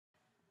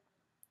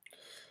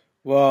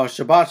Well,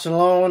 Shabbat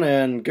Shalom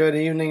and good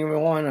evening,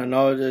 everyone. I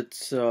know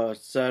it's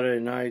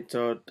Saturday night,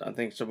 so I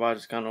think Shabbat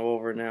is kind of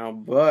over now,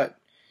 but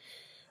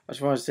I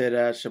just want to say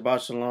that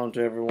Shabbat Shalom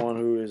to everyone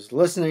who is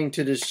listening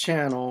to this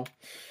channel.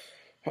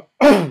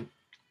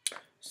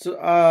 So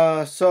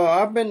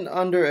I've been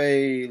under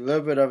a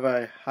little bit of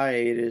a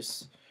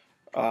hiatus,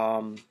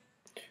 um,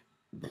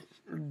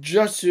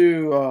 just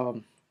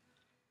to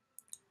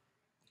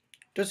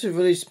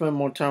really spend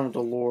more time with the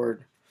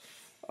Lord,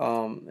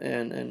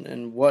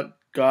 and what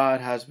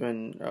God has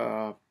been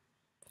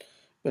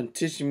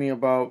teaching me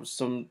about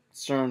some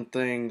certain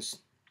things.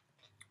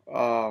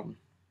 Um,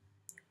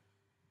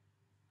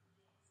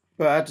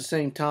 but at the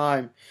same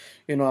time,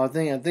 I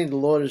think the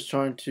Lord is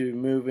trying to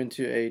move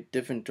into a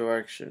different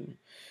direction.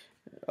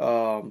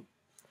 Um,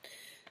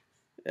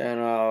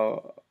 and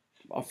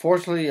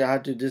unfortunately, I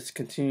had to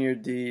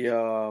discontinue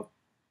the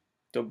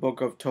Book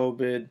of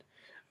Tobit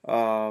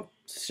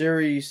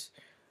series.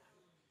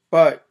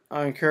 But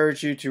I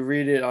encourage you to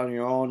read it on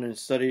your own and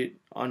study it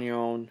on your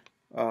own.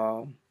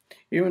 Um,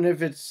 Even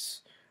if it's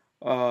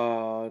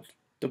uh,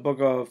 the book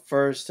of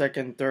First,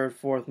 Second, Third,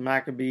 Fourth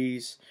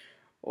Maccabees,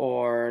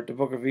 or the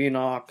book of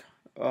Enoch,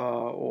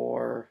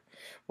 or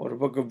the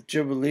book of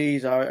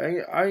Jubilees.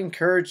 I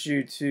encourage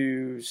you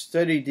to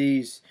study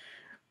these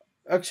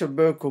extra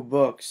biblical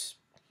books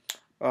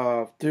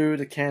through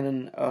the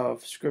canon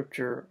of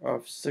Scripture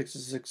of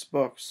 66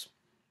 books.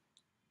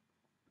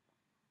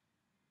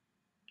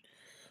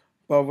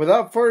 But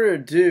without further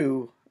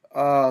ado,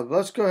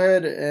 let's go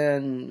ahead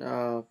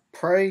and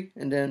pray,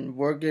 and then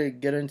we're going to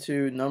get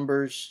into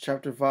Numbers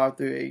chapter 5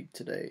 through 8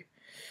 today.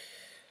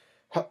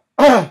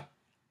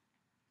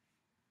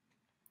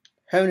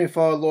 Heavenly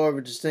Father, Lord,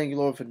 we just thank you,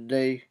 Lord, for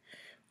today.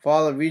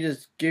 Father, we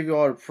just give you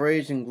all the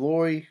praise and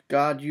glory.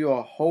 God, you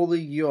are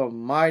holy, you are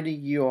mighty,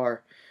 you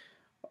are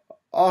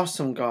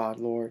awesome, God,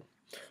 Lord.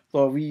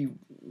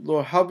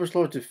 Lord, help us,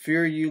 Lord, to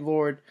fear you,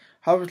 Lord.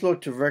 Help us,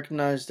 Lord, to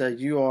recognize that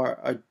you are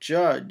a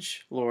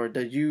judge, Lord,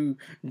 that you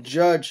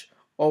judge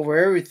over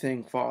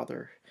everything,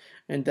 Father,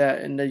 and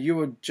that you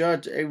will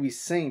judge every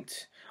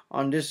saint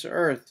on this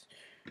earth,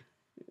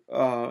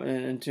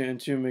 and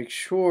to make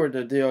sure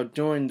that they are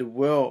doing the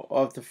will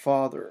of the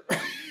Father.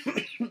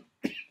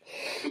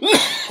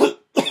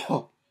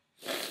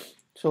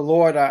 So,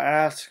 Lord, I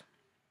ask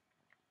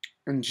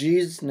in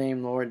Jesus'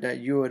 name, Lord, that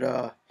you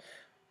would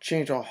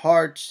change our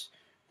hearts,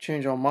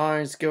 change our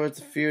minds, give us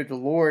the fear of the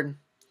Lord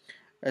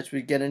as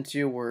we get into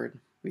your word.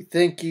 We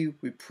thank you,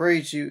 we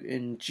praise you,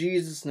 in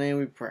Jesus' name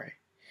we pray.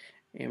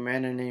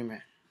 Amen and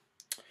amen.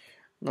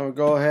 Now we'll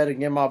go ahead and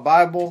get my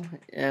Bible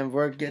and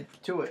we'll get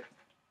to it.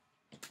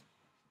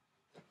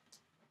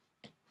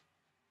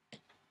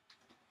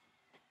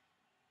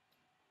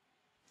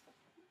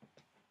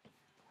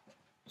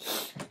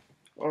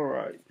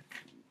 Alright.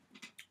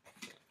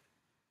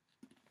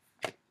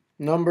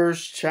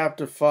 Numbers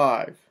chapter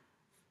 5.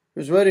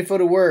 Who's ready for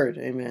the word?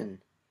 Amen.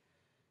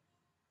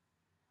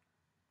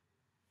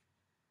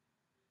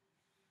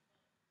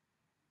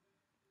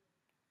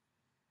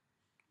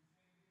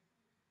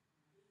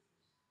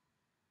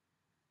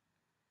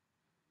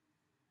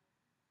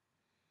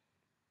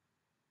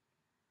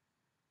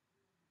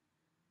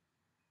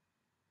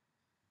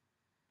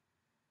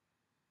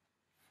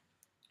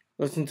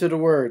 Listen to the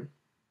word.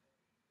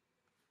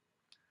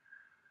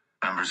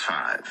 Numbers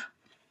 5.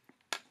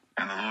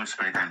 And the Lord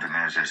spake unto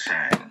Moses,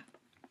 saying,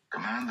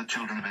 Command the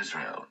children of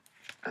Israel,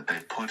 that they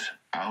put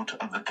out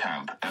of the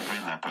camp every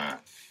leper,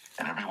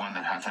 and every one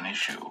that hath an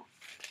issue,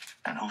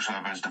 and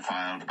whosoever is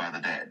defiled by the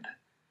dead.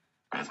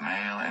 Both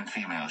male and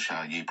female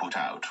shall ye put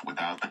out,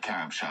 without the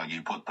camp shall ye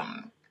put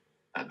them,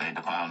 that they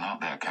defile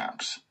not their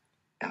camps,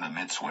 in the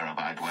midst whereof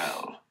I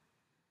dwell.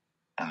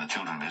 And the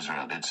children of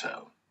Israel did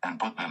so, and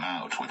put them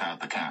out without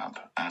the camp,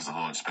 as the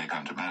Lord spake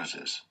unto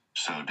Moses,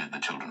 so did the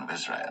children of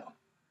Israel.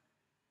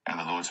 And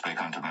the Lord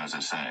spake unto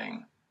Moses,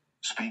 saying,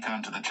 Speak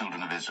unto the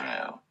children of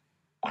Israel,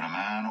 when a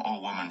man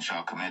or woman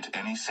shall commit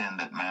any sin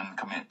that men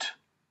commit,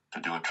 to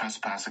do a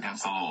trespass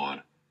against the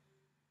Lord,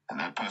 and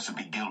that person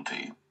be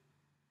guilty,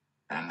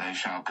 then they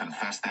shall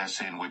confess their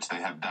sin which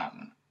they have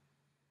done,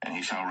 and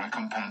he shall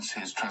recompense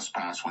his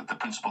trespass with the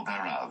principal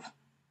thereof,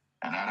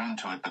 and add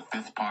unto it the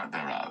fifth part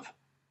thereof,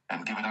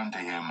 and give it unto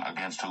him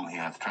against whom he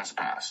hath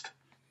trespassed.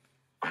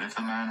 But if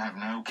the man have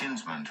no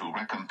kinsman to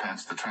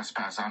recompense the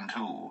trespass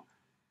unto,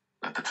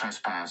 let the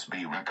trespass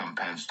be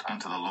recompensed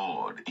unto the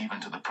Lord, even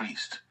to the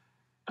priest,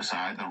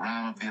 beside the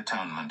ram of the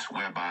atonement,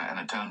 whereby an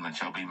atonement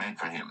shall be made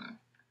for him.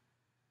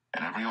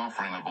 And every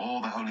offering of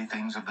all the holy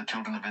things of the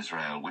children of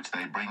Israel, which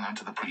they bring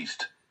unto the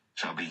priest,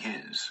 shall be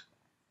his.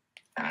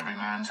 And every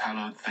man's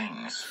hallowed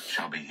things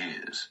shall be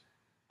his.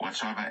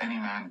 Whatsoever any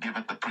man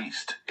giveth the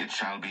priest, it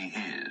shall be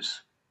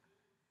his.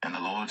 And the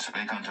Lord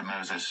spake unto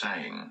Moses,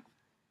 saying,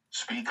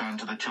 Speak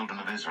unto the children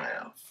of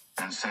Israel,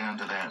 and say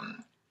unto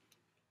them,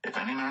 If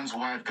any man's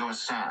wife go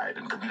aside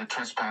and commit a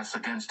trespass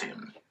against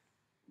him,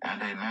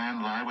 and a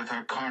man lie with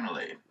her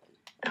carnally,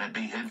 and it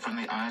be hid from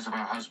the eyes of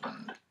her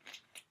husband,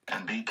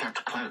 and be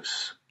kept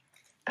close,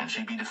 and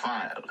she be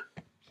defiled,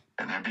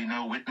 and there be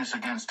no witness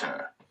against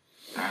her,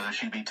 neither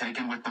she be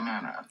taken with the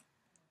manna,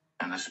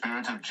 and the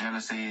spirit of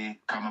jealousy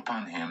come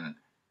upon him,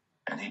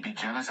 and he be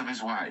jealous of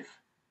his wife,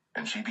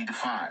 and she be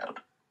defiled.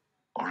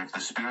 Or if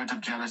the spirit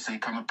of jealousy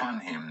come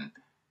upon him,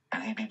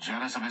 and he be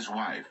jealous of his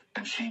wife,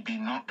 and she be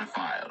not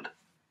defiled,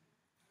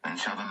 then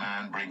shall the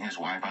man bring his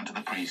wife unto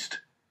the priest,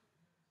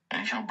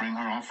 and he shall bring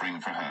her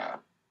offering for her,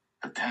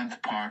 the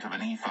 10th part of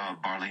an ephah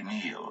of barley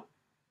meal.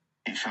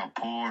 He shall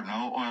pour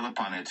no oil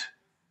upon it,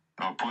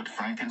 nor put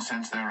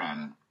frankincense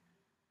thereon,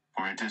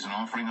 for it is an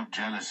offering of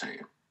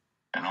jealousy,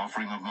 an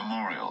offering of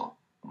memorial,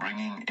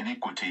 bringing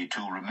iniquity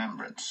to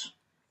remembrance.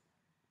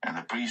 And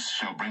the priest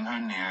shall bring her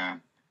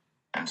near,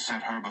 and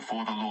set her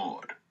before the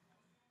Lord.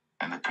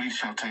 And the priest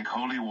shall take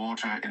holy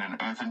water in an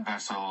earthen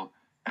vessel,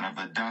 and of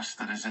the dust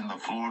that is in the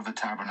floor of the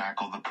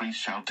tabernacle the priest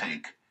shall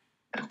take,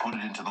 and put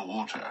it into the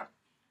water.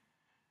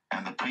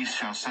 And the priest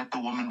shall set the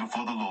woman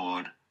before the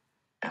Lord,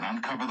 and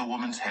uncover the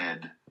woman's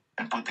head,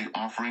 and put the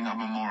offering of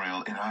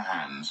memorial in her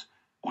hands,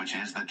 which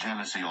is the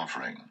jealousy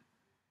offering.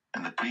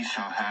 And the priest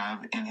shall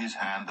have in his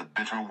hand the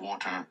bitter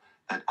water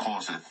that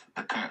causeth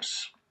the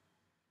curse.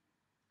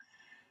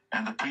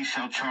 And the priest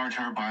shall charge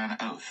her by an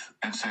oath,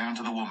 and say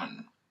unto the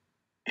woman,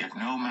 If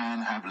no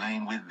man have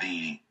lain with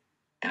thee,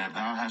 and if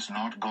thou hast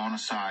not gone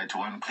aside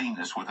to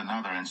uncleanness with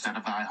another instead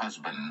of thy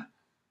husband,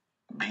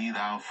 be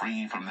thou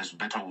free from this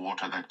bitter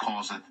water that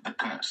causeth the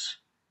curse.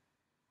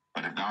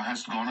 But if thou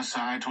hast gone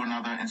aside to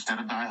another instead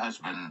of thy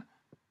husband,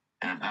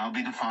 and if thou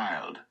be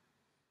defiled,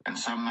 and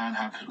some man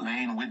have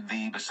lain with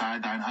thee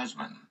beside thine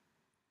husband,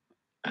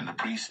 then the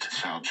priest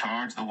shall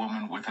charge the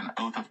woman with an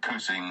oath of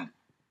cursing,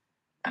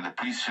 and the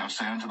priest shall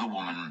say unto the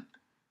woman,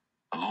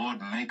 The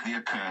Lord make thee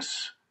a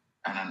curse,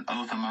 and an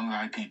oath among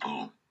thy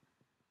people,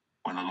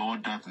 when the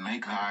Lord doth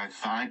make thy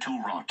thigh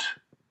to rot,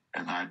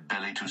 and thy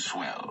belly to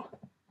swell.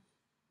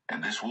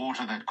 And this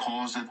water that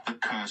causeth the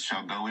curse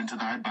shall go into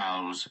thy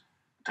bowels,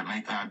 to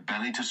make thy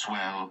belly to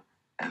swell,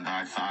 and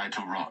thy thigh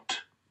to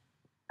rot.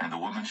 And the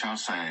woman shall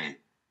say,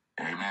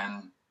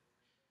 Amen,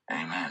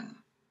 Amen.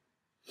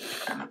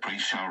 And the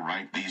priest shall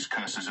write these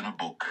curses in a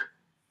book,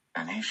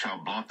 and he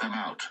shall blot them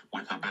out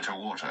with the bitter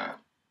water.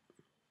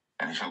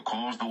 And he shall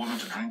cause the woman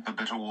to drink the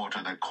bitter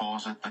water that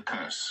causeth the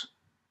curse,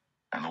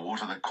 and the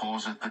water that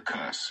causeth the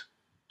curse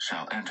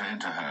shall enter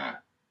into her,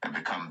 and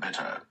become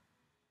bitter.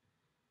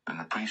 Then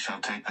the priest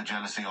shall take the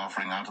jealousy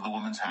offering out of the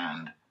woman's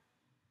hand,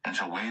 and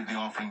shall wave the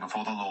offering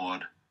before the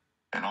Lord,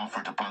 and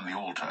offer it upon the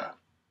altar.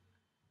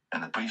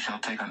 And the priest shall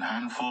take an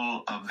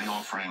handful of the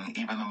offering,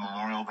 even the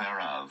memorial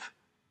thereof,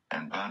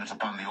 and burn it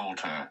upon the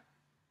altar,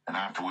 and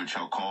afterward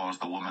shall cause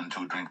the woman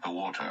to drink the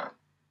water.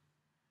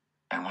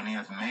 And when he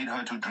hath made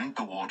her to drink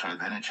the water,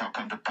 then it shall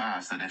come to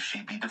pass that if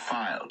she be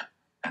defiled,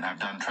 and have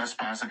done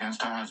trespass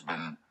against her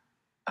husband,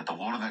 that the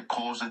water that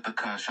causeth the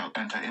curse shall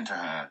enter into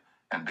her,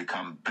 and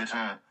become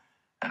bitter,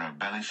 and her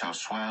belly shall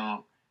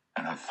swell,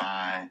 and her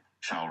thigh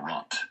shall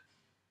rot,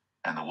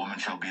 and the woman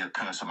shall be a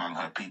curse among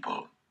her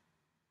people.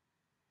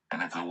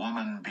 And if the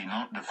woman be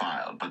not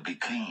defiled, but be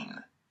clean,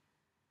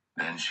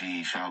 then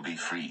she shall be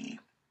free,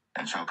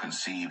 and shall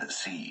conceive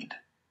seed.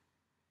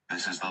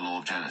 This is the law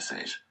of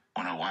jealousies,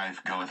 when a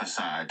wife goeth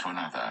aside to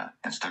another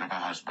instead of her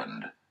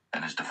husband,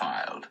 and is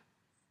defiled.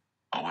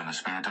 Or when the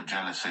spirit of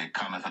jealousy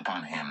cometh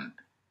upon him,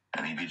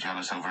 and he be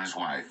jealous over his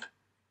wife,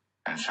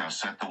 and shall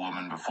set the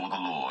woman before the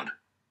Lord,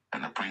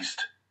 and the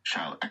priest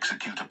shall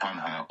execute upon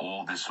her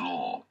all this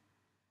law.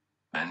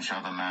 Then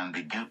shall the man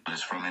be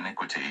guiltless from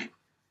iniquity,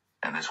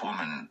 and this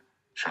woman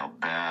shall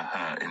bear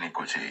her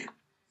iniquity.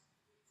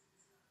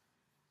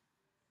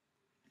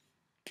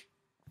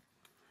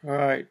 All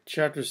right,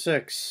 chapter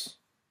 6.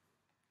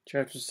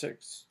 Chapter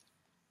 6.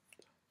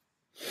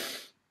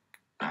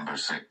 Number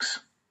 6.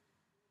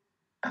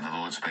 And the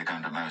Lord spake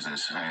unto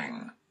Moses,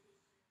 saying,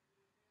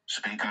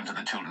 Speak unto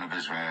the children of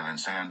Israel, and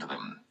say unto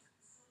them,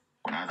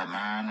 When either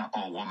man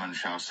or woman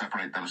shall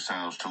separate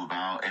themselves to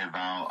vow a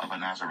vow of a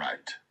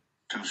Nazarite,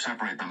 to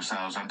separate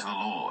themselves unto the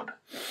Lord,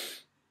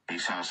 he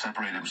shall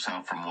separate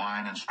himself from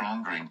wine and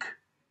strong drink,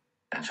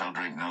 and shall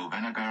drink no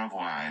vinegar of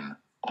wine,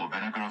 or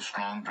vinegar of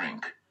strong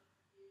drink.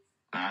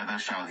 Neither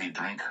shall he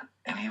drink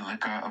any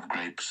liquor of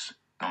grapes,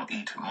 nor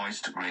eat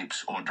moist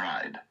grapes or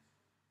dried.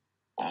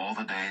 All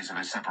the days of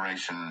his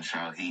separation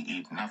shall he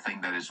eat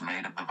nothing that is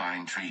made of the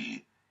vine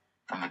tree,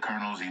 from the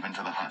kernels even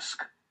to the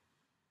husk.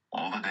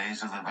 All the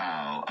days of the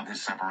vow of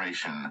his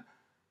separation,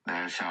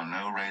 there shall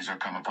no razor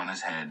come upon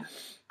his head,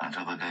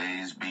 until the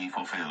days be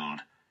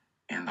fulfilled,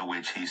 in the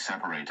which he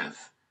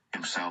separateth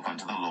himself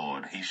unto the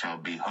Lord. He shall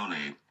be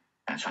holy,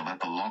 and shall let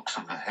the locks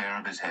of the hair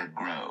of his head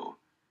grow.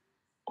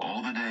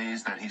 All the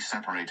days that he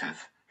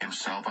separateth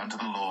himself unto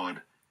the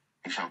Lord,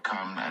 he shall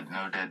come at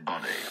no dead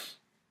body.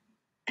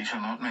 He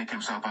shall not make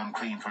himself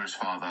unclean for his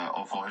father,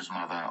 or for his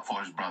mother,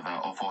 for his brother,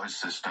 or for his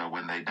sister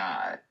when they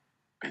die,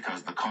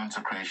 because the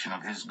consecration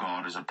of his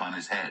God is upon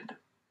his head.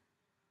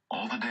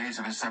 All the days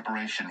of his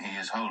separation he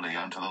is holy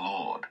unto the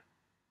Lord.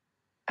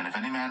 And if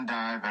any man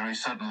die very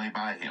suddenly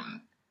by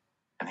him,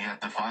 and he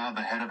hath defiled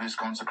the head of his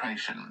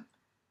consecration,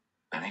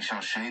 then he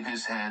shall shave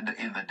his head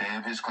in the day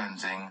of his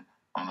cleansing.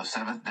 On the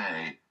 7th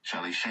day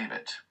shall he shave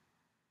it.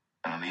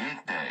 And on the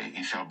 8th day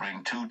he shall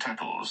bring 2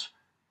 turtles,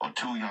 or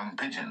 2 young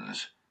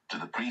pigeons, to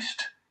the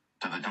priest,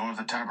 to the door of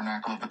the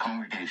tabernacle of the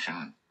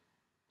congregation.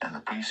 And the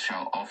priest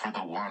shall offer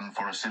the one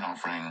for a sin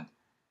offering,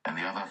 and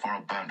the other for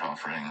a burnt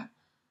offering,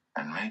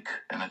 and make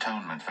an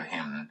atonement for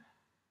him,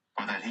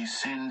 for that he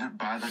sinned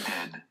by the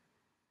dead,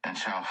 and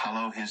shall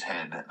hallow his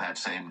head that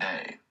same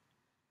day.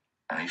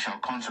 And he shall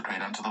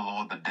consecrate unto the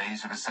Lord the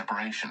days of his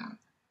separation,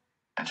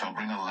 and shall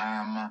bring a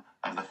lamb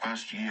of the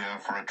first year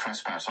for a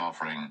trespass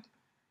offering.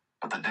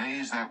 But the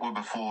days that were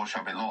before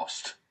shall be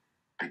lost,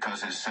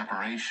 because his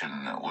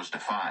separation was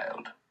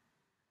defiled.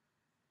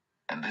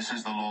 And this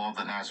is the law of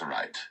the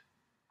Nazarite.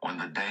 When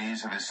the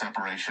days of his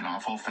separation are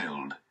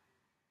fulfilled,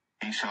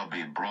 he shall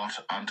be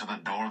brought unto the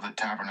door of the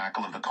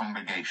tabernacle of the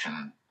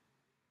congregation,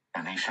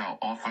 and he shall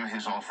offer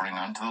his offering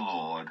unto the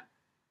Lord,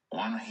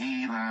 1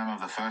 he-lamb of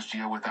the first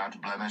year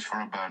without blemish for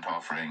a burnt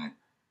offering,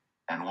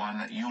 and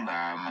 1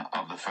 ewe-lamb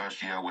of the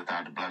first year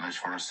without blemish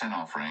for a sin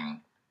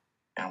offering,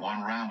 and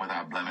 1 ram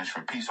without blemish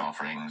for peace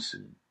offerings,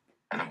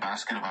 and a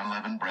basket of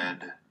unleavened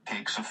bread,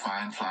 cakes of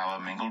fine flour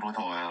mingled with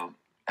oil,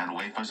 and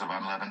wafers of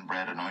unleavened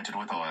bread anointed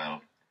with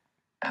oil,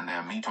 and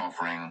their meat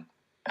offering,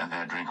 and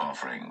their drink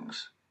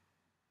offerings.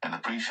 And the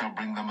priest shall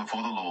bring them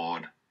before the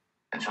Lord,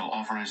 and shall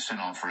offer his sin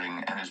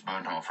offering and his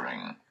burnt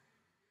offering.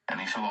 And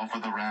he shall offer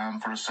the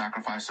ram for a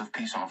sacrifice of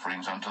peace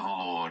offerings unto the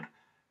Lord,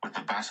 with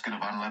the basket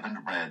of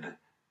unleavened bread.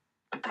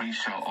 The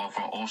priest shall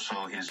offer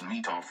also his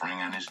meat offering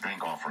and his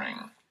drink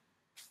offering.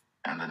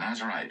 And the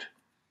Nazarite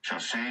shall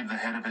shave the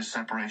head of his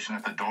separation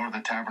at the door of the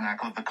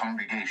tabernacle of the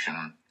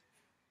congregation,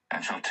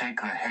 and shall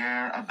take the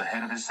hair of the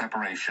head of his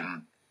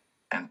separation,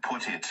 and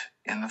put it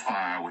in the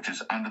fire which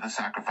is under the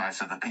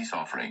sacrifice of the peace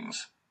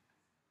offerings.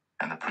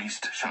 And the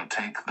priest shall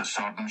take the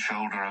sodden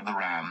shoulder of the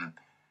ram,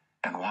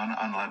 and 1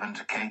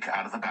 unleavened cake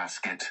out of the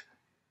basket,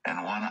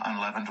 and 1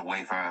 unleavened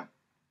wafer,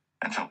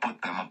 and shall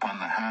put them upon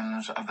the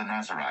hands of the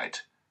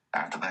Nazarite,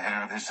 after the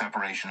hair of his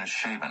separation is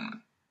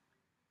shaven.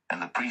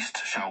 And the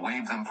priest shall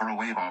wave them for a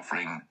wave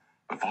offering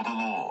before the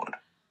Lord.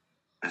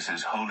 This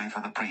is holy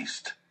for the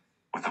priest,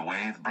 with the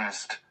waved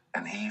breast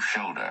and heaved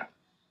shoulder.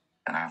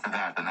 And after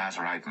that the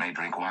Nazarite may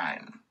drink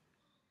wine.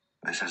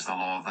 This is the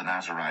law of the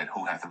Nazarite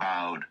who hath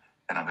vowed,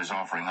 and of his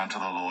offering unto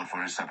the Lord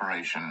for his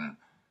separation,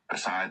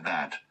 beside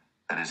that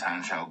his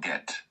hand shall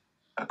get,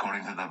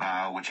 according to the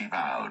vow which he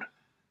vowed,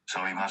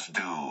 so he must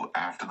do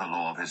after the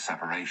law of his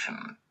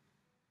separation.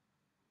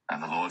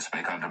 And the Lord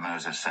spake unto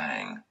Moses,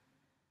 saying,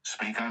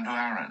 Speak unto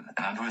Aaron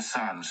and unto his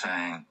sons,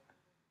 saying,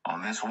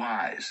 On this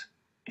wise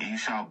ye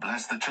shall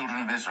bless the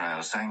children of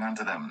Israel, saying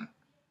unto them,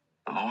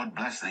 The Lord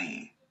bless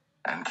thee,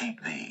 and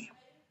keep thee.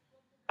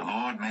 The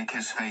Lord make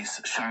his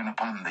face shine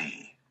upon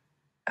thee,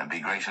 and be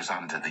gracious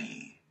unto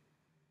thee.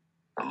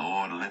 The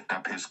Lord lift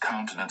up his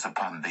countenance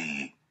upon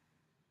thee,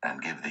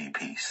 and give thee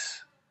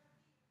peace.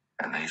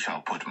 And they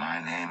shall put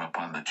my name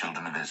upon the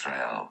children of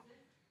Israel,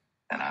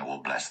 and I will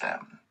bless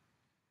them.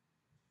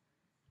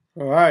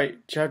 All right,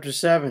 chapter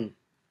 7.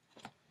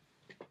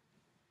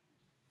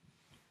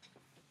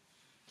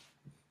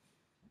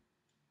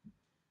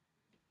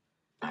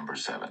 Number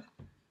 7.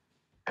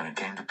 And it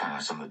came to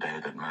pass on the day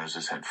that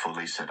Moses had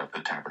fully set up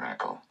the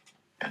tabernacle,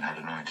 and had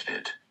anointed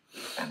it,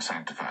 and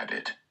sanctified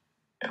it,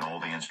 and all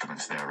the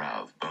instruments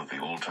thereof, both the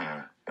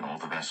altar and all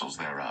the vessels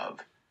thereof,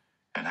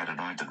 and had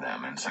anointed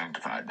them and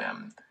sanctified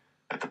them,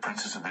 that the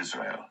princes of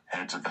Israel,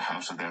 heads of the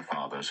house of their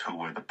fathers, who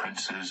were the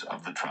princes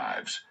of the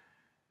tribes,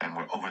 and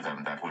were over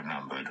them that were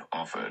numbered,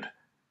 offered.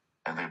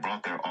 And they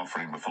brought their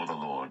offering before the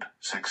Lord,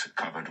 6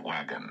 covered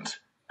wagons,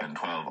 and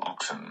 12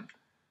 oxen,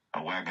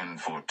 a wagon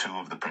for 2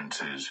 of the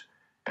princes,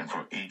 and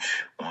for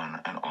each one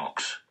an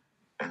ox.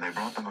 And they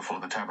brought them before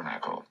the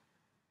tabernacle.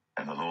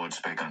 And the Lord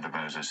spake unto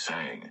Moses,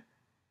 saying,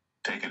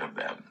 Take it of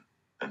them,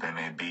 that they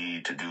may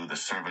be to do the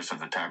service of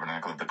the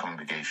tabernacle of the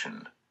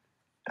congregation.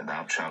 And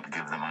thou shalt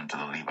give them unto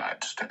the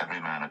Levites, to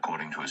every man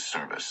according to his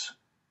service.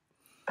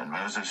 And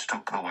Moses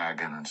took the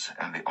wagons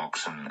and the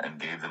oxen, and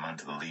gave them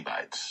unto the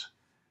Levites.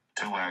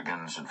 2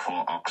 wagons and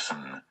 4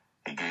 oxen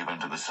he gave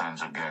unto the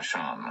sons of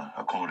Gershon,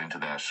 according to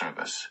their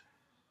service.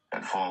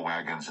 And 4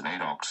 wagons and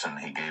 8 oxen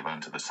he gave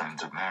unto the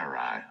sons of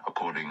Merari,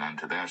 according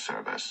unto their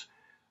service,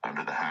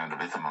 under the hand of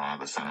Ithamar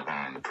the son of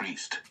Aaron the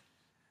priest.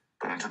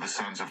 But unto the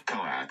sons of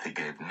Kohath he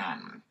gave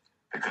none,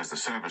 because the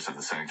service of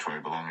the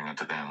sanctuary belonging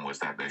unto them was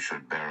that they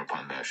should bear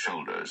upon their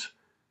shoulders.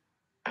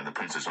 And the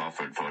princes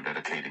offered for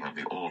dedicating of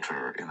the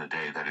altar in the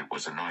day that it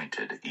was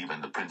anointed.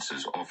 Even the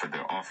princes offered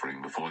their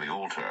offering before the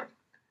altar.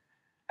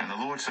 And the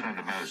Lord said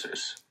unto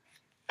Moses,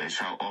 They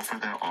shall offer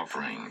their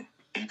offering,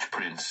 each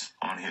prince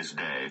on his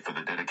day, for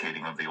the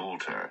dedicating of the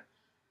altar.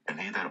 And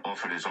he that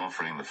offered his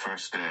offering the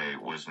first day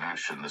was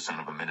Nashon the son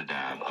of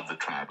Amminadab of the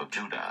tribe of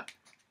Judah.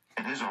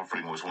 And his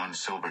offering was 1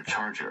 silver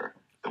charger,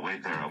 the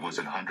weight thereof was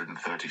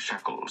 130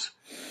 shekels,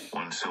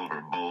 1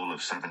 silver bowl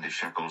of 70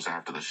 shekels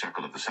after the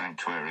shekel of the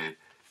sanctuary.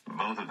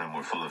 Both of them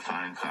were full of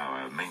fine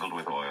flour, mingled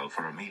with oil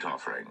for a meat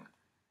offering.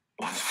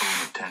 1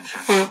 spoon of 10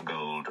 shekels of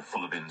gold,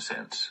 full of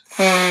incense.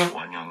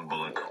 1 young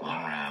bullock, 1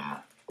 ram,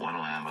 1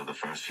 lamb of the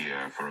first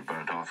year for a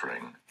burnt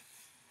offering.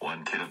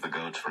 one kid of the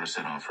goats for a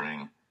sin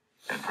offering,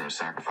 and for a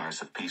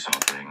sacrifice of peace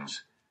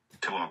offerings,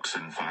 2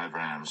 oxen, 5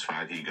 rams,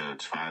 5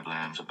 he-goats, 5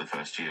 lambs of the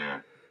first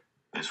year.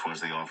 This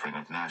was the offering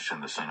of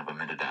Nahshon the son of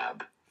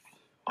Amminadab.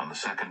 On the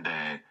second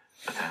day,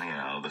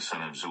 Nathaniel the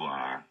son of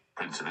Zuar,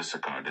 prince of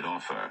Issachar, did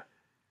offer.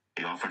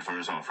 He offered for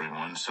his offering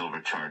 1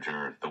 silver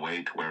charger, the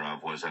weight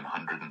whereof was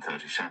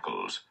 130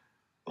 shekels,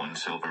 1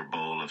 silver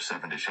bowl of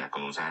 70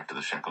 shekels after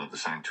the shekel of the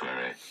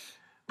sanctuary,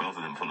 both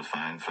of them full of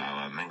fine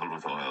flour mingled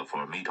with oil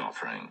for a meat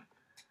offering,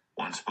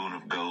 1 spoon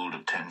of gold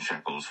of 10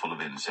 shekels full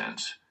of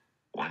incense,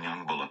 1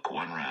 young bullock,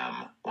 1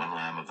 ram, 1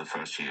 lamb of the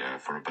first year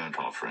for a burnt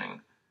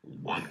offering,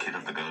 1 kid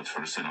of the goats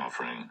for a sin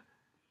offering,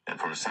 and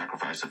for a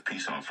sacrifice of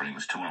peace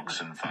offerings 2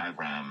 oxen, 5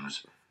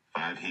 rams,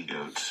 5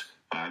 he-goats,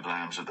 5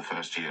 lambs of the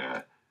first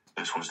year.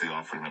 This was the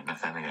offering of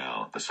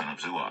Nathaniel the son of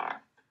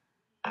Zuar.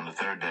 On the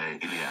third day,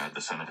 Eliab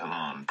the son of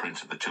Helon,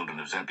 prince of the children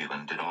of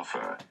Zebulun, did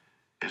offer.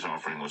 His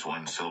offering was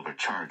 1 silver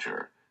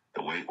charger,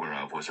 the weight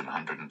whereof was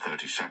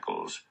 130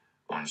 shekels,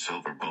 1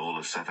 silver bowl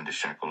of 70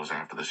 shekels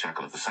after the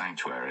shekel of the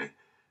sanctuary,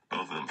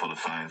 both of them full of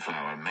fine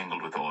flour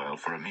mingled with oil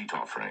for a meat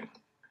offering,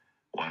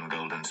 1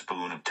 golden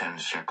spoon of 10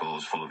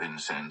 shekels full of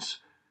incense,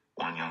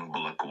 1 young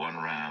bullock, 1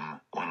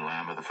 ram, 1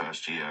 lamb of the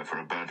first year for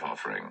a burnt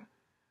offering,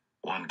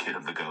 1 kid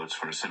of the goats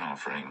for a sin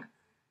offering,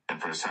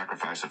 and for a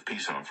sacrifice of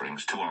peace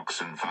offerings 2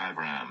 oxen, 5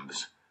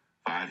 rams,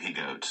 5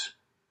 he-goats,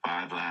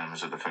 5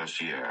 lambs of the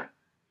first year.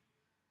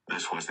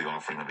 This was the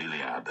offering of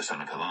Eliab the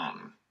son of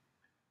Helon.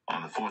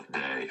 On the fourth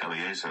day,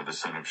 Eleazar the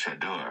son of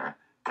Shadur,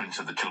 prince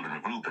of the children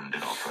of Reuben,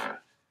 did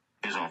offer.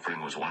 His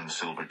offering was 1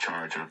 silver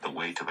charger of the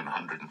weight of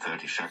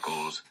 130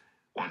 shekels,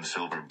 1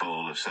 silver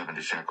bowl of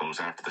 70 shekels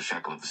after the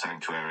shekel of the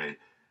sanctuary,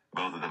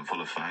 both of them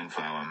full of fine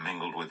flour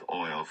mingled with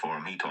oil for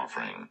a meat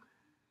offering,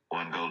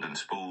 1 golden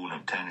spoon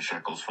of 10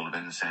 shekels full of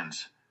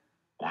incense,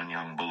 1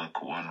 young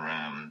bullock, 1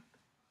 ram,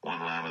 1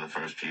 lamb of the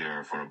first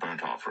year for a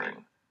burnt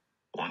offering,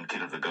 1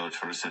 kid of the goats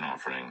for a sin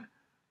offering,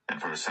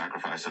 and for a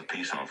sacrifice of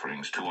peace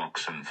offerings 2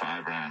 oxen,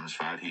 5 rams,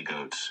 5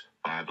 he-goats,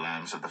 5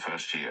 lambs of the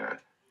first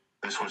year.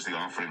 This was the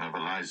offering of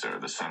Eliezer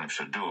the son of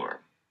Shadur.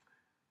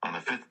 On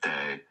the fifth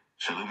day,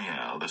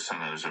 Shelumiel the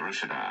son of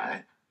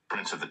Zerushadai,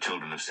 prince of the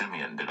children of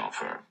Simeon, did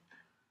offer.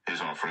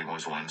 His offering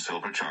was 1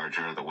 silver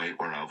charger, the weight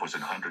whereof was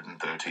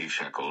 130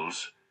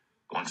 shekels,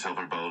 1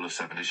 silver bowl of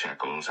 70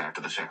 shekels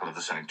after the shekel of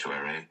the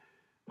sanctuary,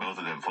 both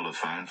of them full of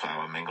fine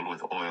flour mingled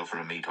with oil for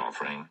a meat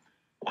offering,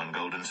 1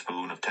 golden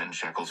spoon of 10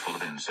 shekels full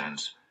of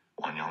incense,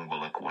 1 young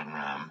bullock, 1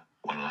 ram,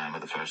 1 lamb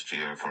of the first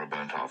year for a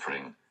burnt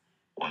offering,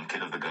 1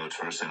 kid of the goats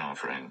for a sin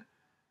offering,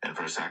 and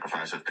for a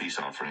sacrifice of peace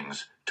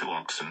offerings 2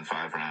 oxen,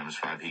 5 rams,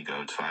 5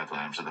 he-goats, 5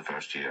 lambs of the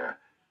first year.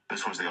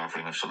 This was the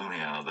offering of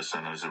Shelumiel the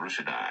son of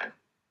Zerushadai.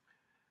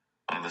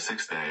 On the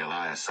sixth day,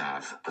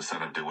 Eliasaph the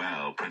son of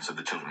Deuel, prince of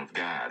the children of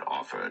Gad,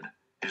 offered.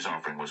 His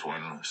offering was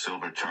 1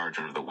 silver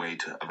charger of the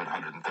weight of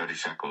 130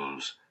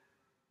 shekels,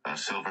 a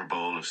silver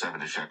bowl of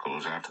 70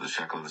 shekels after the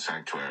shekel of the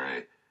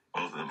sanctuary,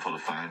 both of them full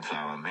of fine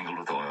flour mingled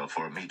with oil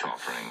for a meat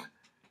offering,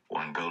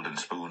 1 golden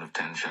spoon of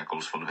 10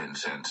 shekels full of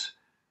incense,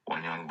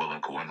 1 young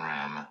bullock, 1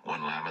 ram,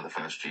 1 lamb of the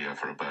first year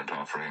for a burnt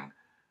offering,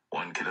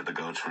 1 kid of the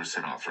goats for a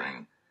sin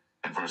offering,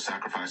 and for a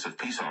sacrifice of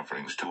peace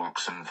offerings 2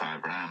 oxen,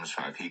 5 rams,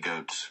 5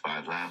 he-goats,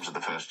 5 lambs of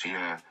the first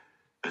year.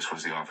 This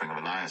was the offering of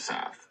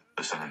Eliasaph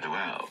the son of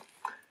Deuel.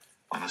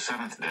 On the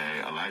seventh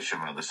day,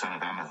 Elishama the son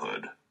of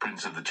Ammihud,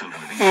 prince of the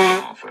children of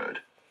Ephraim, offered.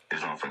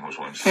 His offering was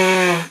 1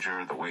 silver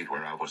charger, the weight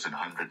whereof was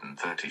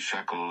 130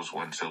 shekels,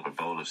 1 silver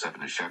bowl of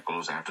 70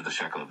 shekels after the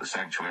shekel of the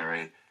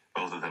sanctuary,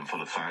 both of them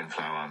full of fine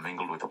flour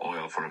mingled with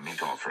oil for a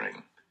meat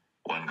offering,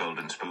 1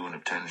 golden spoon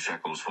of 10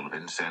 shekels full of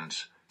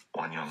incense,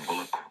 1 young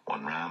bullock,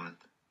 1 ram,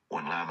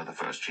 1 lamb of the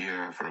first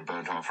year for a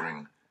burnt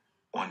offering,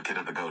 1 kid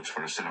of the goats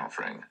for a sin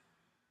offering,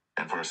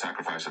 and for a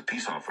sacrifice of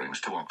peace offerings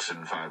 2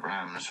 oxen, 5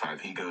 rams, 5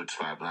 he-goats,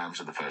 5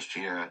 lambs of the first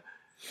year.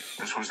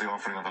 This was the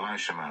offering of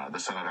Elishama the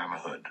son of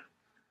Ammihud.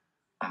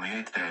 On the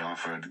eighth day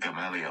offered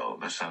Gamaliel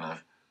the son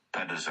of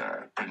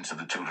Pedazur, prince of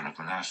the children of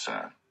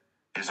Manasseh.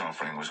 His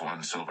offering was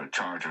 1 silver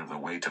charger of the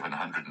weight of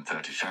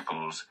 130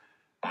 shekels,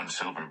 1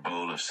 silver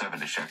bowl of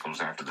 70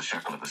 shekels after the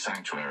shekel of the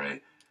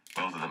sanctuary,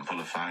 both of them full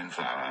of fine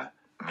flour,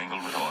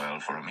 mingled with oil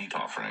for a meat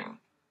offering,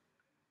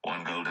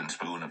 1 golden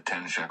spoon of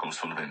 10 shekels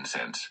full of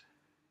incense,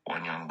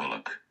 1 young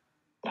bullock,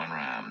 1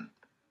 ram,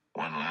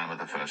 1 lamb of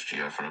the first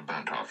year for a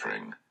burnt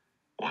offering,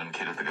 1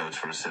 kid of the goats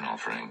for a sin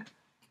offering,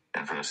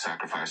 and for a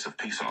sacrifice of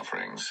peace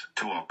offerings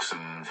 2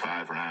 oxen,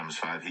 5 rams,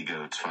 5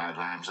 he-goats, 5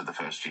 lambs of the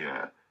first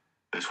year.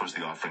 This was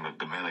the offering of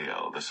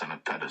Gamaliel the son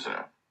of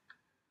Pedazur.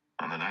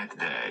 On the ninth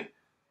day,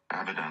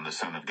 Abidan the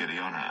son of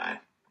Gideoni,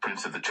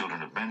 prince of the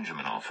children of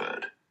Benjamin,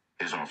 offered.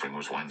 His offering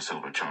was 1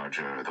 silver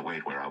charger, the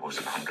weight whereof was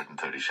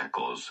 130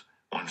 shekels,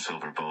 1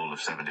 silver bowl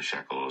of 70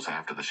 shekels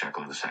after the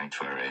shekel of the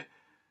sanctuary,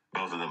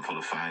 both of them full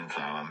of fine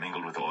flour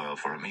mingled with oil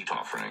for a meat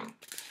offering,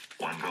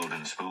 1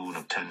 golden spoon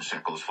of 10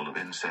 shekels full of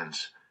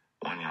incense,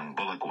 1 young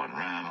bullock, 1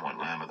 ram, 1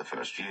 lamb of the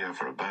first year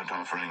for a burnt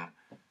offering,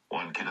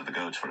 1 kid of the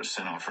goats for a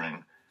sin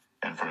offering,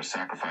 and for a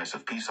sacrifice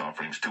of peace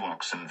offerings 2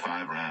 oxen,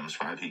 5 rams,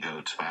 5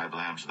 he-goats, 5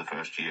 lambs of the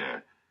first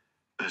year.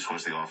 This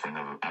was the offering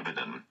of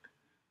Abidan,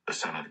 the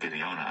son of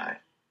Gideoni.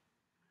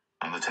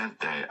 On the 10th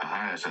day,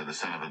 Ahiezer, the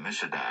son of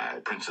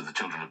Ammishaddai, prince of the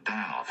children of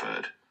Dan,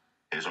 offered.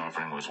 His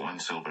offering was 1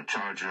 silver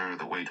charger,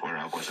 the weight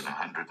whereof was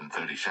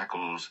 130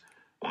 shekels,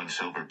 1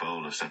 silver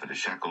bowl of 70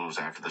 shekels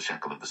after the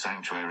shekel of the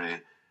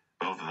sanctuary,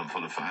 both of them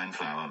full of fine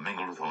flour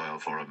mingled with oil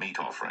for a meat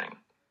offering.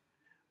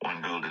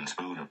 1 golden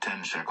spoon of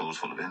 10 shekels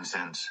full of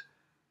incense,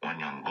 1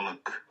 young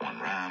bullock, 1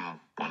 ram,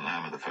 1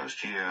 lamb of the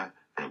first year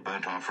for a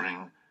burnt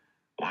offering,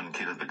 1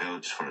 kid of the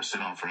goats for a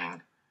sin offering,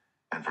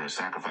 and for a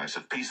sacrifice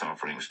of peace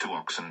offerings 2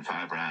 oxen,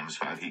 5 rams,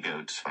 5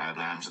 he-goats, 5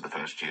 lambs of the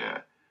first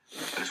year.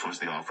 This was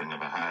the offering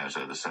of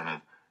Ahiezer, the son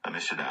of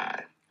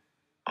Ammishaddai.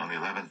 On the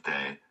 11th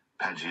day,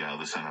 Pagiel,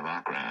 the son of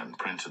Akran,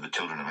 prince of the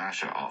children of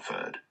Asher,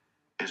 offered.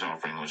 His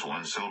offering was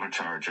 1 silver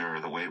charger,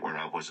 the weight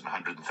whereof was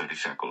 130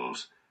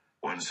 shekels,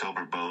 1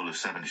 silver bowl of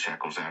 70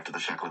 shekels after the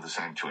shekel of the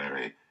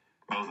sanctuary,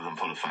 both of them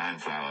full of fine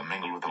flour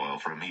mingled with oil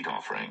for a meat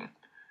offering,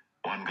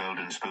 1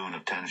 golden spoon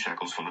of 10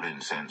 shekels full of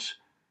incense,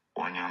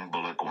 1 young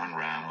bullock, 1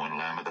 ram, 1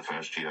 lamb of the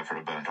first year for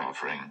a burnt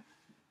offering,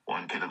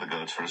 1 kid of the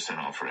goats for a sin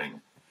offering,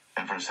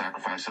 and for a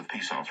sacrifice of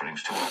peace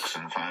offerings 2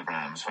 oxen, 5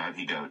 rams, 5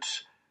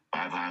 he-goats,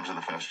 5 lambs of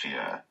the first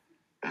year.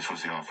 This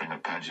was the offering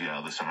of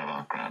Pagiel, the son of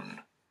Akran.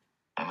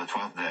 On the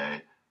 12th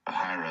day,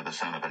 Ahira, the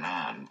son of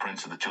Anan,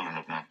 prince of the children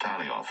of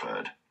Naphtali,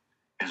 offered.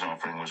 His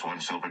offering was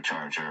 1 silver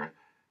charger,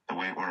 the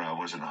weight whereof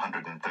was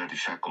 130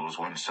 shekels,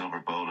 1 silver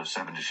bowl of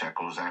 70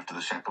 shekels after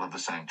the shekel of the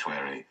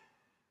sanctuary,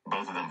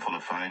 both of them full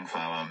of fine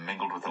flour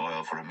mingled with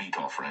oil for a meat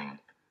offering,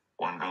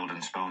 1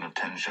 golden spoon of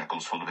 10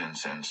 shekels full of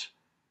incense,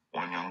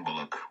 1 young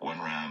bullock, 1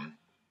 ram,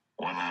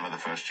 1 lamb of the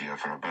first year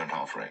for a burnt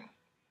offering,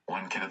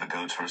 1 kid of the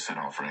goats for a sin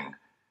offering,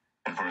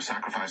 and for a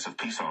sacrifice of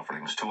peace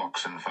offerings 2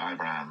 oxen, 5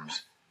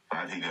 rams,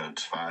 5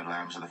 he-goats, 5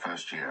 lambs of the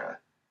first year.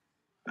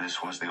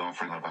 This was the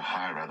offering of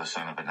Ahira, the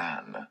son of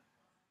Anan.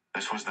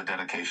 This was the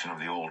dedication of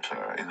the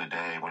altar in the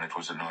day when it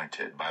was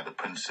anointed by the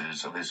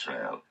princes of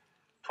Israel.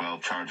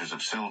 12 chargers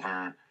of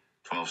silver,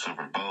 12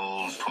 silver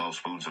bowls, 12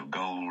 spoons of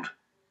gold,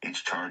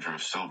 each charger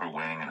of silver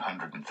weighing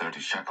 130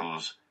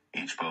 shekels,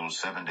 each bowl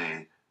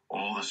 70.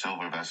 All the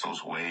silver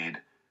vessels weighed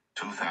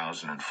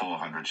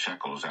 2,400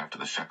 shekels after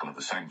the shekel of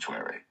the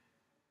sanctuary.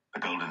 The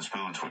golden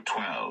spoons were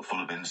 12,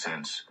 full of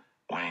incense,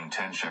 weighing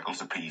 10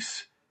 shekels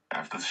apiece,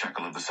 after the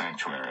shekel of the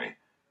sanctuary.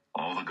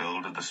 All the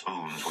gold of the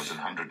spoons was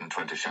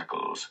 120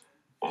 shekels.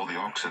 All the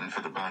oxen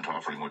for the burnt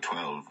offering were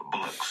 12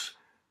 bullocks.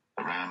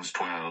 The rams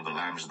 12, the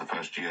lambs of the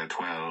first year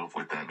 12,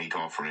 with their meat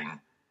offering,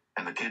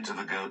 and the kids of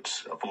the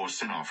goats for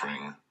sin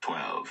offering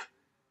 12.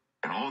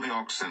 And all the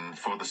oxen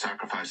for the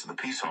sacrifice of the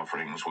peace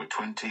offerings were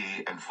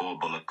 20 and 4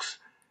 bullocks,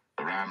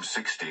 the rams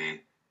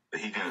 60, the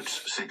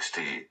he-goats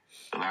 60,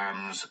 the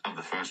lambs of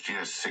the first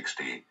year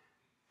 60.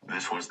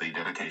 This was the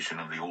dedication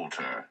of the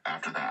altar.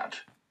 After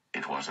that,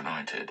 it was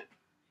anointed.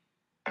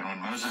 And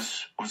when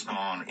Moses was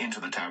gone into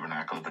the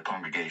tabernacle of the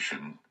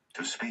congregation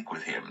to speak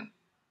with him,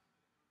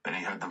 then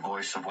he heard the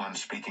voice of one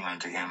speaking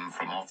unto him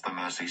from off the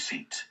mercy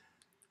seat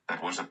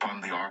that was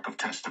upon the ark of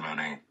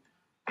testimony,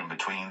 from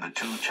between the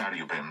 2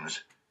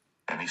 cherubims,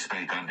 and he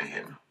spake unto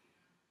him.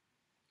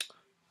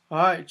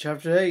 Alright,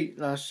 chapter 8,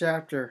 last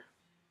chapter.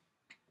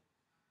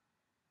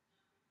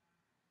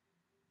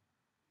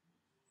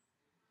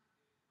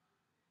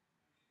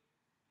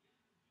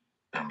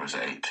 Numbers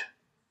 8.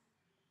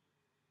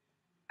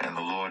 And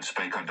the Lord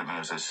spake unto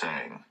Moses,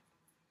 saying,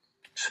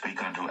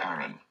 Speak unto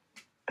Aaron,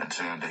 and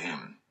say unto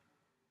him,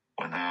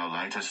 When thou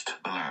lightest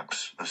the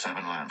lamps, the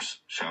 7 lamps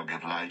shall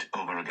give light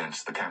over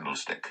against the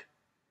candlestick.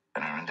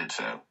 And Aaron did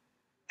so.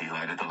 He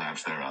lighted the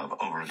lamps thereof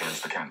over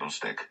against the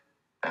candlestick,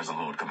 as the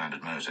Lord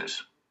commanded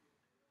Moses.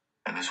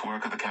 And this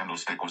work of the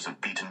candlestick was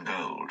of beaten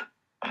gold,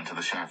 unto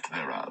the shaft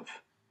thereof,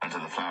 unto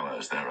the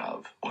flowers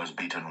thereof was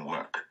beaten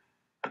work,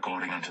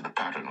 according unto the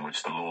pattern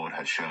which the Lord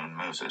had shown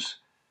Moses.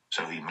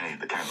 So he made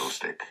the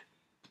candlestick.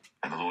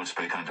 And the Lord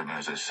spake unto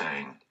Moses,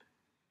 saying,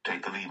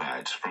 Take the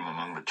Levites from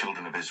among the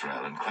children of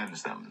Israel, and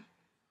cleanse them.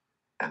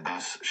 And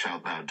thus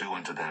shalt thou do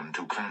unto them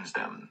to cleanse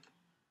them.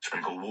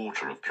 Sprinkle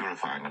water of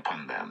purifying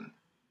upon them,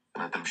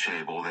 and let them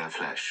shave all their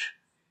flesh,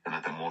 and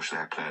let them wash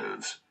their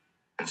clothes,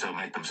 and so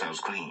make themselves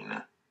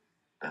clean.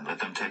 Then let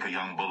them take a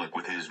young bullock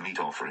with his meat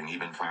offering,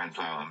 even fine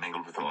flour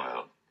mingled with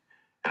oil.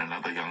 And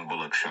another young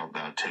bullock shalt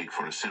thou take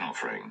for a sin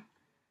offering.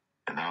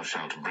 And thou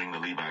shalt bring the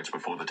Levites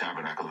before the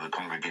tabernacle of the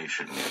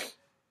congregation,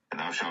 and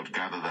thou shalt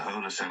gather the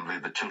whole assembly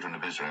of the children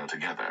of Israel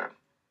together.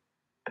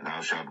 And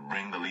thou shalt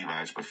bring the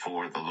Levites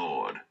before the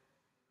Lord,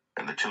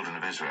 and the children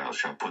of Israel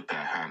shall put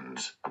their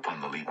hands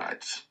upon the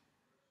Levites.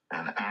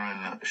 And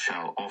Aaron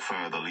shall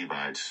offer the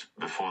Levites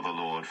before the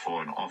Lord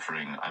for an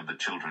offering of the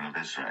children of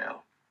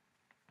Israel,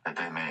 that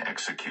they may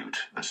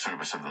execute the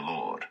service of the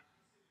Lord.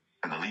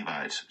 And the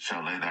Levites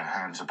shall lay their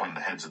hands upon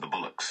the heads of the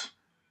bullocks.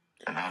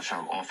 And thou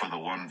shalt offer the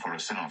one for a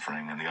sin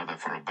offering, and the other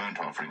for a burnt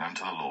offering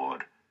unto the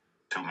Lord,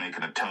 to make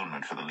an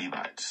atonement for the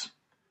Levites.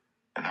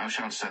 And thou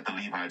shalt set the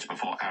Levites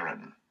before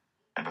Aaron,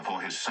 and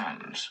before his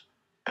sons,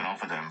 and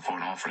offer them for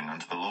an offering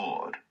unto the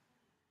Lord.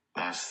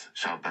 Thus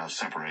shalt thou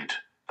separate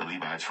the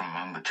Levites from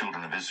among the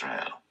children of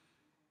Israel.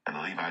 and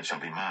the Levites shall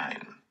be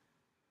mine.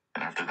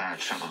 And after that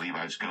shall the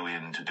Levites go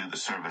in to do the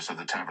service of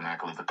the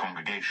tabernacle of the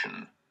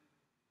congregation,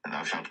 and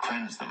thou shalt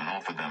cleanse them and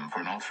offer them for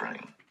an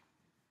offering.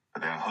 For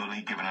they are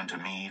wholly given unto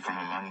me from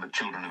among the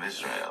children of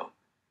Israel,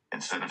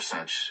 instead of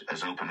such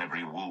as open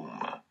every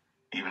womb,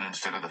 even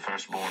instead of the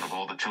firstborn of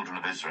all the children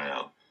of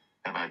Israel,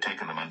 have I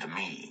taken them unto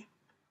me.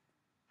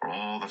 For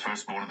all the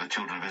firstborn of the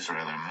children of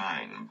Israel are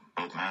mine,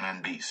 both man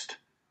and beast.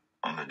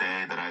 On the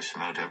day that I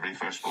smote every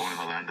firstborn in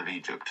the land of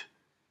Egypt,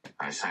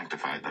 I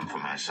sanctified them for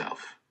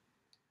myself.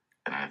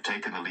 And I have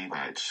taken the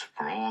Levites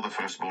for all the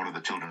firstborn of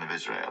the children of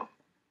Israel.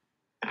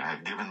 And I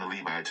have given the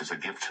Levites as a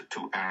gift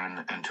to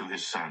Aaron and to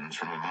his sons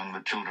from among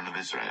the children of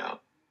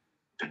Israel,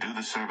 to do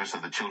the service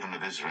of the children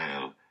of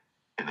Israel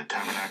in the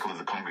tabernacle of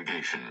the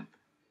congregation,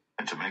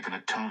 and to make an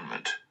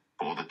atonement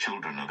for the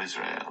children of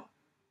Israel,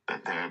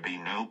 that there be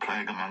no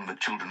plague among the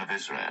children of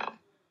Israel,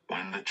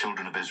 when the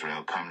children of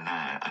Israel come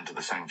nigh unto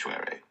the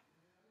sanctuary.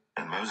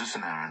 And Moses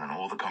and Aaron and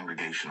all the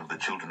congregation of the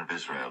children of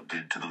Israel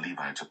did to the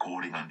Levites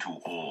according unto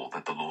all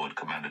that the Lord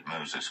commanded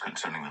Moses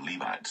concerning the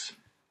Levites.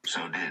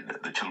 So did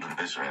the children of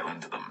Israel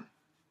unto them.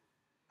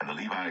 And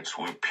the Levites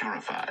were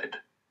purified,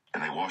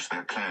 and they washed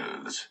their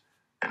clothes,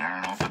 and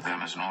Aaron offered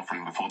them as an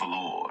offering before the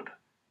Lord.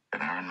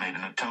 And Aaron made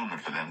an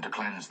atonement for them to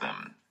cleanse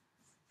them.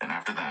 And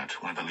after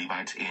that went the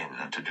Levites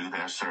in to do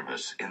their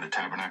service in the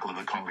tabernacle of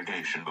the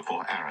congregation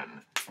before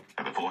Aaron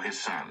and before his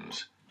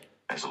sons,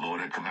 as the Lord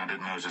had commanded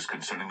Moses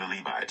concerning the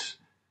Levites,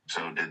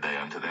 so did they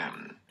unto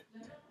them.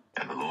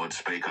 And the Lord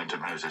spake unto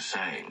Moses,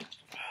 saying,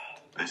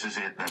 This is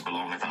it that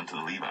belongeth unto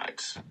the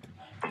Levites.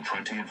 From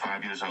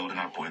 25 years old and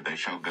upward they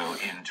shall go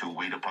in to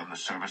wait upon the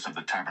service of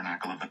the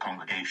tabernacle of the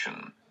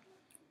congregation.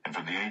 And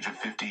from the age of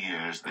 50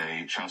 years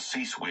they shall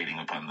cease waiting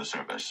upon the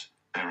service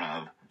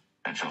thereof,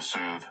 and shall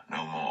serve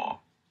no more,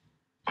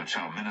 but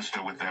shall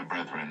minister with their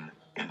brethren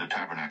in the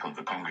tabernacle of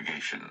the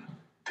congregation,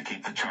 to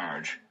keep the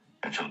charge,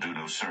 and shall do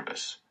no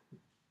service.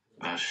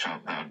 Thus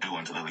shalt thou do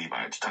unto the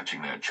Levites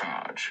touching their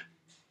charge.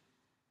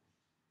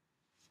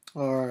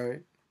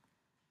 Alright.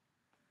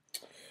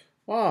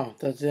 Wow,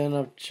 that's the end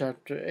of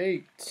chapter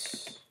 8.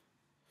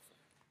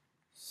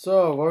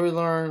 So, what do we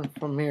learn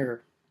from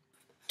here?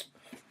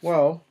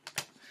 Well,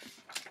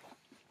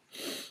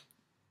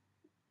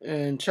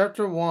 in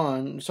chapter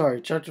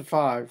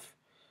 5,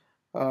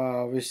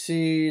 we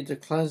see the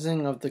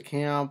cleansing of the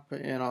camp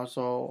and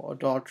also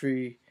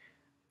adultery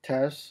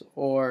tests,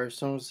 or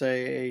some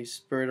say a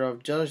spirit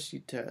of jealousy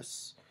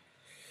test.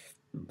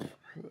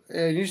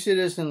 And you see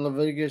this in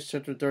Leviticus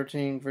chapter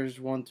 13, verses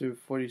 1 through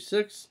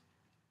 46.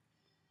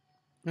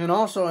 And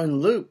also in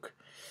Luke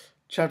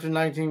chapter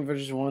 19,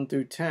 verses 1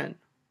 through 10.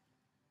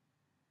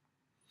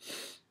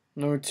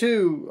 Number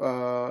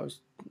 2,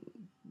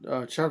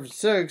 chapter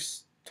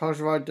 6 talks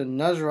about the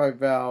Nazirite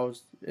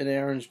vows and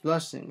Aaron's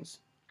blessings.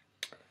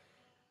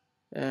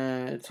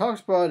 And it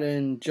talks about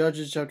in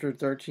Judges chapter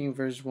 13,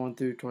 verses 1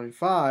 through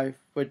 25,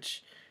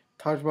 which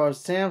talks about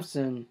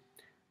Samson,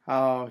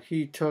 how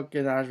he took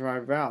an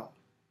Nazirite vow.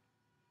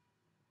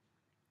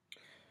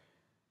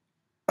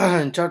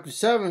 In chapter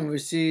 7, we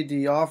see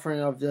the offering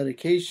of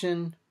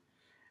dedication.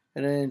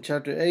 And then in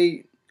chapter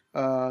 8,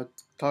 talk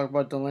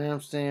about the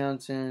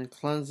lampstands and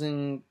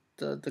cleansing,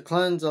 the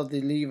cleanse of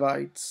the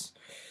Levites.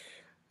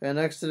 In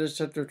Exodus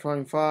chapter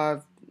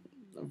 25,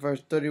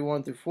 verse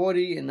 31 through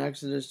 40, and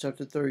Exodus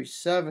chapter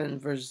 37,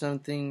 verses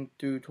 17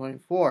 through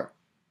 24.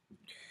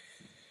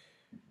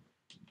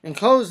 In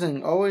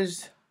closing,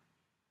 always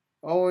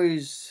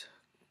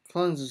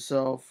cleanse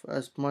yourself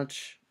as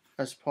much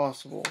as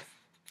possible,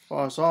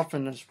 or as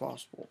often as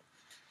possible.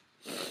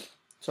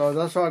 So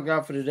that's all I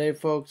got for today,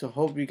 folks. I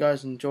hope you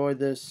guys enjoyed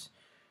this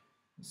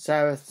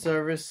Sabbath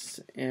service,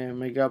 and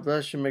may God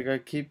bless you, may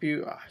God keep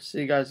you.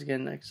 See you guys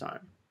again next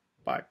time.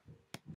 Bye.